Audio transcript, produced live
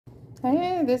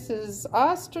Hey, this is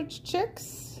ostrich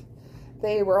chicks.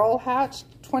 They were all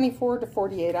hatched 24 to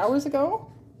 48 hours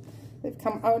ago. They've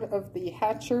come out of the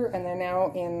hatcher and they're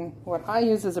now in what I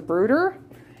use as a brooder.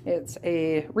 It's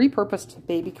a repurposed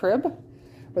baby crib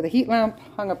with a heat lamp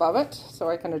hung above it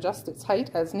so I can adjust its height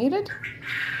as needed.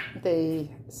 They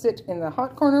sit in the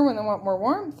hot corner when they want more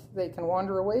warmth. They can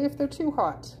wander away if they're too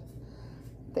hot.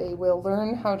 They will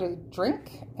learn how to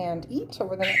drink and eat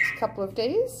over the next couple of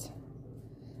days.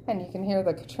 And you can hear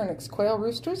the Coturnix quail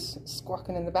roosters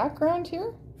squawking in the background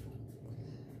here.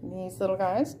 These little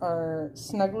guys are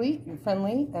snuggly and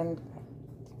friendly and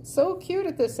so cute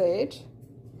at this age.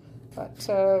 But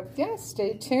yeah,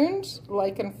 stay tuned,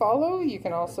 like and follow. You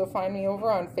can also find me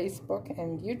over on Facebook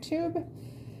and YouTube,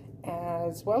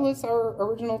 as well as our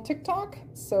original TikTok.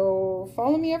 So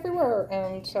follow me everywhere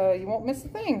and you won't miss a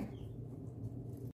thing.